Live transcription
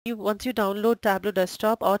once you download Tableau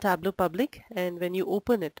Desktop or Tableau Public, and when you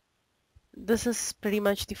open it, this is pretty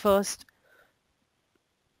much the first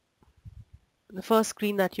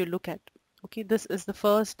screen that you look at. Okay, this is the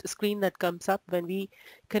first screen that comes up when we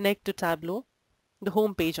connect to Tableau, the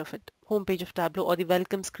home page of it, home page of Tableau, or the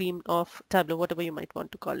welcome screen of Tableau, whatever you might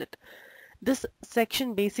want to call it. This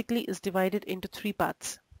section basically is divided into three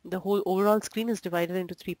parts. The whole overall screen is divided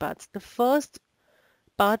into three parts. The first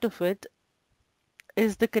part of it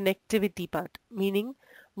is the connectivity part, meaning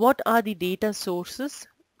what are the data sources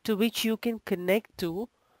to which you can connect to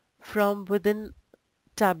from within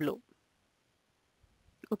Tableau.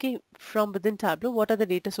 Okay, from within Tableau, what are the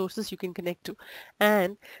data sources you can connect to?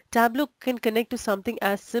 And Tableau can connect to something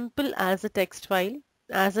as simple as a text file,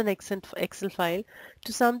 as an Excel file,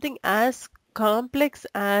 to something as complex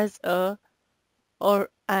as a, or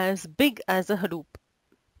as big as a Hadoop.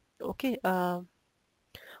 Okay, Hortonworks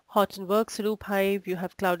Hadoop Hive, you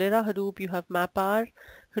have Cloudera Hadoop, you have MapR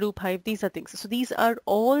Hadoop Hive, these are things. So these are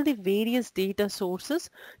all the various data sources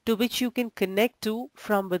to which you can connect to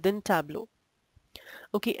from within Tableau.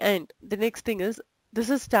 Okay, and the next thing is, this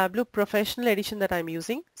is Tableau Professional Edition that I'm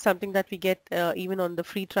using, something that we get even on the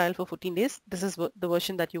free trial for 14 days. This is the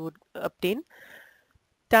version that you would obtain.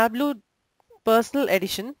 Tableau Personal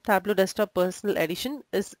Edition, Tableau Desktop Personal Edition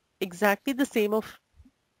is exactly the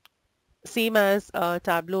same as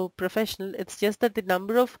Tableau Professional. It's just that the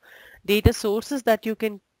number of data sources that you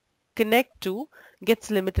can connect to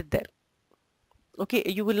gets limited there. Okay,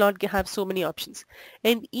 you will not have so many options.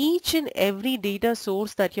 And each and every data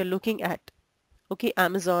source that you're looking at, okay,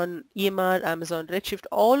 Amazon, EMR, Amazon Redshift,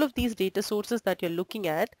 all of these data sources that you're looking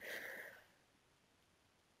at,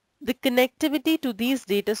 the connectivity to these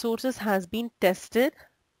data sources has been tested.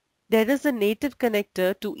 There is a native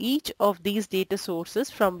connector to each of these data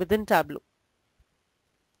sources from within Tableau.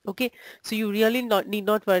 Okay, so you really need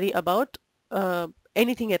not worry about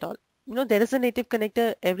anything at all. You know, there is a native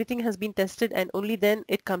connector, everything has been tested, and only then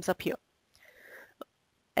it comes up here.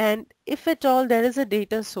 And if at all there is a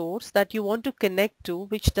data source that you want to connect to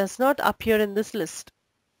which does not appear in this list,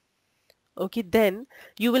 okay, then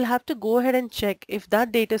you will have to go ahead and check if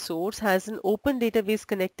that data source has an open database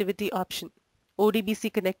connectivity option,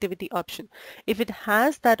 ODBC connectivity option. If it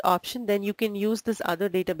has that option, then you can use this other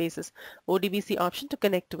databases ODBC option to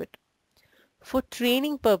connect to it. For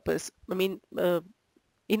training purpose, I mean,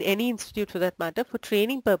 in any institute for that matter, for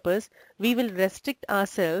training purpose, we will restrict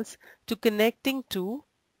ourselves to connecting to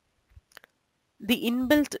the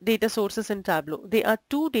inbuilt data sources in Tableau. There are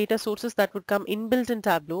two data sources that would come inbuilt in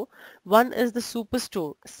Tableau. One is the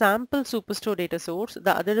Superstore, sample Superstore data source.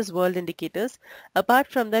 The other is world indicators. Apart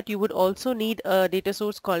from that, you would also need a data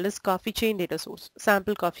source called as coffee chain data source,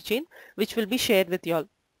 sample coffee chain, which will be shared with you all.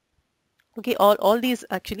 Okay, all these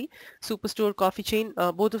actually, Superstore, coffee chain,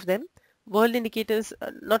 both of them. World indicators,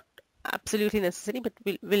 not absolutely necessary, but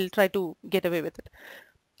we'll try to get away with it.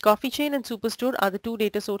 Coffee chain and Superstore are the two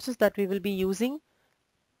data sources that we will be using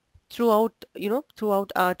throughout,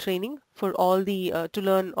 throughout our training for all the to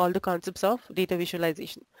learn all the concepts of data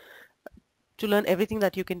visualization, to learn everything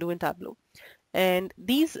that you can do in Tableau. And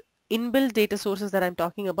these inbuilt data sources that I'm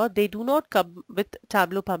talking about, they do not come with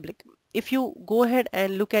Tableau Public. If you go ahead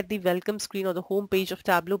and look at the welcome screen or the home page of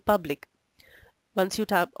Tableau Public, once you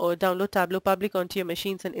download Tableau Public onto your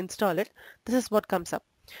machines and install it, this is what comes up.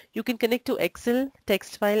 You can connect to Excel,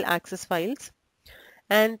 text file, access files,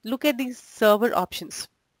 and look at these server options.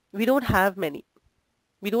 We don't have many.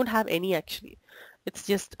 We don't have any actually. It's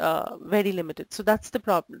just very limited. So that's the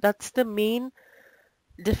problem. That's the main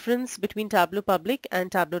difference between Tableau Public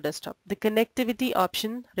and Tableau Desktop. The connectivity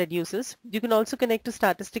option reduces. You can also connect to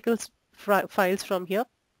statistical files from here,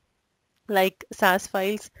 like SAS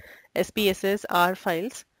files, SPSS, R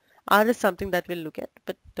files. R is something that we'll look at.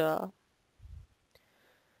 But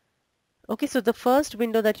okay, so the first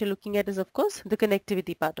window that you're looking at is, of course, the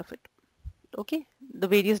connectivity part of it. Okay, the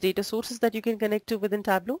various data sources that you can connect to within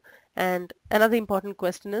Tableau. And another important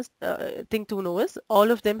question is, thing to know is,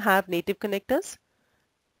 all of them have native connectors.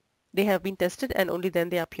 They have been tested and only then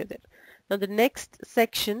they appear there. Now the next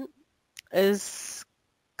section is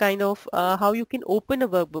kind of how you can open a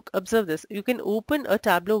workbook. Observe this. You can open a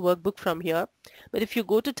Tableau workbook from here, but if you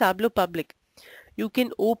go to Tableau Public, you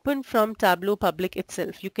can open from Tableau Public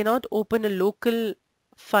itself. You cannot open a local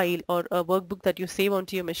file or a workbook that you save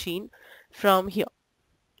onto your machine from here.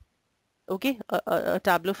 Okay, a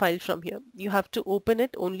Tableau file from here. You have to open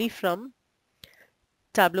it only from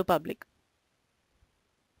Tableau Public.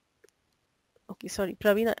 Okay, sorry,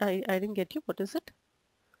 Praveen, I didn't get you. What is it?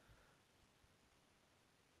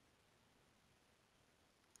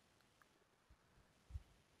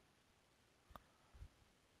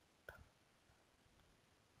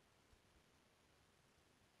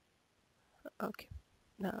 Okay.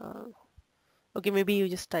 Okay, maybe you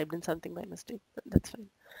just typed in something by mistake. That's fine.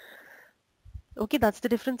 Okay, that's the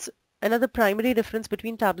difference. Another primary difference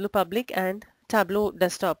between Tableau Public and Tableau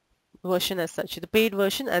Desktop version as such. The paid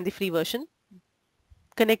version and the free version.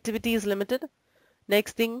 Connectivity is limited.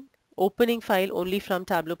 Next thing, opening file only from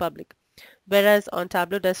Tableau Public. Whereas on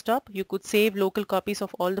Tableau Desktop, you could save local copies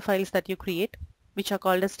of all the files that you create, which are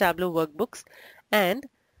called as Tableau workbooks. And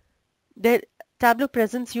there, Tableau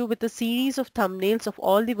presents you with a series of thumbnails of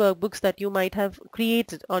all the workbooks that you might have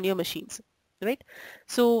created on your machines, right?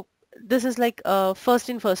 So this is like a first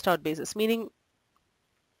in, first out basis, meaning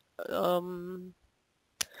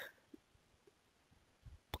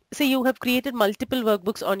say you have created multiple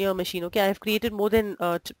workbooks on your machine. Okay, I have created more than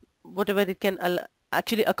whatever it can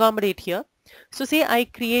actually accommodate here. So say I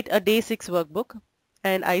create a day 6 workbook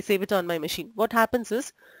and I save it on my machine. What happens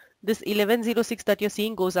is this 1106 that you're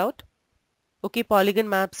seeing goes out. Okay, polygon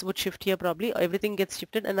maps would shift here probably. Everything gets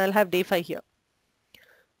shifted and I'll have day 5 here.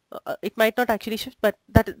 It might not actually shift, but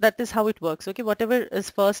that is how it works. Okay, whatever is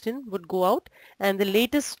first in would go out, and the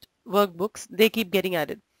latest workbooks, they keep getting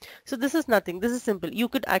added. So this is nothing. This is simple. You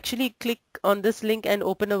could actually click on this link and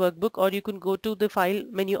open a workbook, or you can go to the file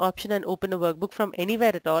menu option and open a workbook from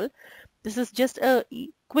anywhere at all. This is just a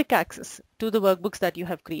quick access to the workbooks that you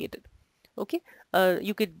have created. Okay,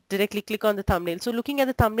 you could directly click on the thumbnail. So looking at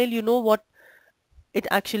the thumbnail, you know what it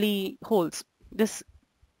actually holds. This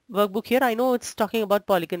workbook here, I know it's talking about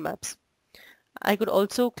polygon maps. I could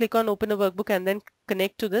also click on open a workbook and then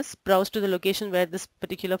connect to this, browse to the location where this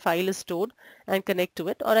particular file is stored and connect to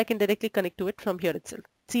it, or I can directly connect to it from here itself.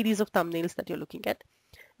 Series of thumbnails that you're looking at,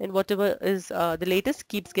 and whatever is the latest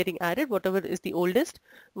keeps getting added, whatever is the oldest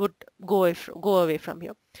would go away from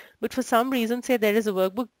here. But for some reason, say there is a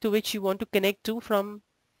workbook to which you want to connect to from,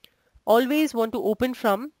 always want to open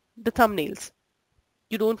from the thumbnails.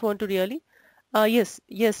 You don't want to really yes,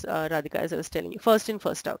 Radhika, as I was telling you, first in,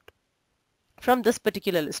 first out from this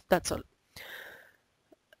particular list. That's all.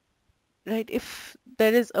 Right? If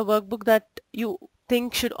there is a workbook that you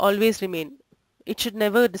think should always remain, it should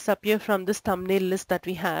never disappear from this thumbnail list that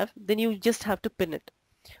we have, then you just have to pin it.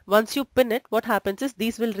 Once you pin it, what happens is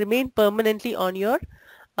these will remain permanently on your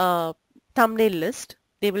thumbnail list.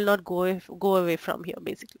 They will not go away from here,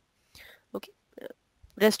 basically. Okay.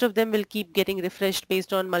 Rest of them will keep getting refreshed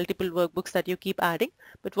based on multiple workbooks that you keep adding,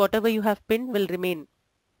 but whatever you have pinned will remain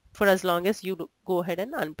for as long as you go ahead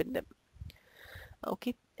and unpin them.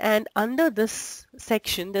 Okay, and under this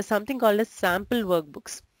section there's something called as sample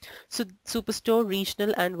workbooks. So Superstore,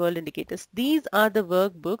 Regional and World Indicators, these are the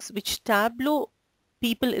workbooks which Tableau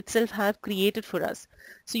people itself have created for us.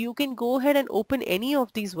 So you can go ahead and open any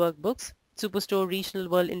of these workbooks, Superstore, Regional,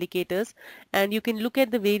 World Indicators, and you can look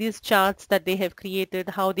at the various charts that they have created,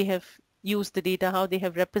 how they have used the data, how they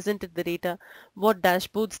have represented the data, what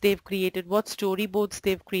dashboards they've created, what storyboards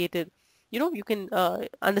they've created. You know, you can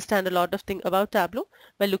understand a lot of things about Tableau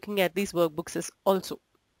by looking at these workbooks as also.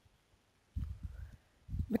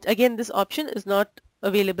 But again, this option is not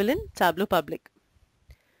available in Tableau Public.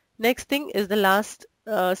 Next thing is the last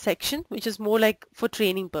section, which is more like for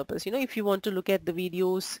training purpose. You know, if you want to look at the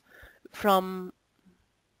videos from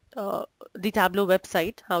the Tableau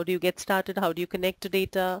website, how do you get started, how do you connect to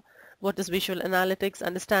data, what is visual analytics,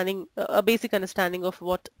 understanding a basic understanding of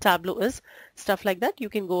what Tableau is, stuff like that, you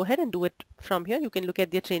can go ahead and do it from here. You can look at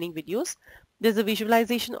their training videos. There's a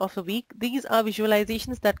visualization of a week. These are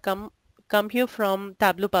visualizations that come here from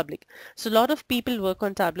Tableau Public. So a lot of people work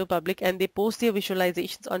on Tableau Public and they post their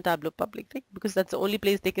visualizations on Tableau Public, right? Because that's the only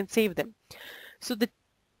place they can save them. So the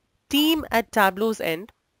team at Tableau's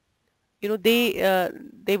end, you know,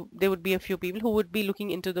 there would be a few people who would be looking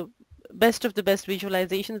into the best of the best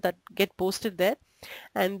visualizations that get posted there,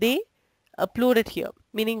 and they upload it here.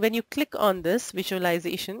 Meaning when you click on this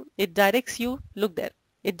visualization, it directs you, look there,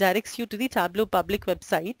 it directs you to the Tableau Public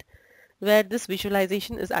website where this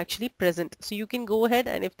visualization is actually present. So you can go ahead,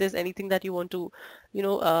 and if there's anything that you want to, you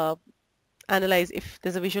know, analyze, if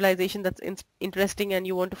there's a visualization that's interesting and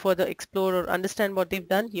you want to further explore or understand what they've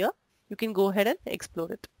done here, you can go ahead and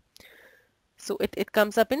explore it. So it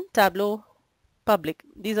comes up in Tableau Public.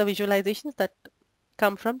 These are visualizations that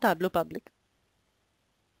come from Tableau Public.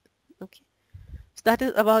 Okay. So that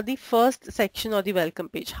is about the first section or the welcome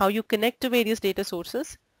page, how you connect to various data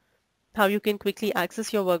sources, how you can quickly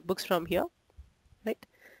access your workbooks from here, right?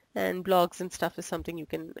 And blogs and stuff is something you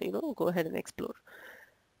can, you know, go ahead and explore.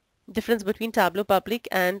 Difference between Tableau Public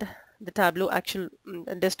and the Tableau actual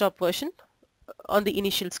desktop version on the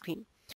initial screen.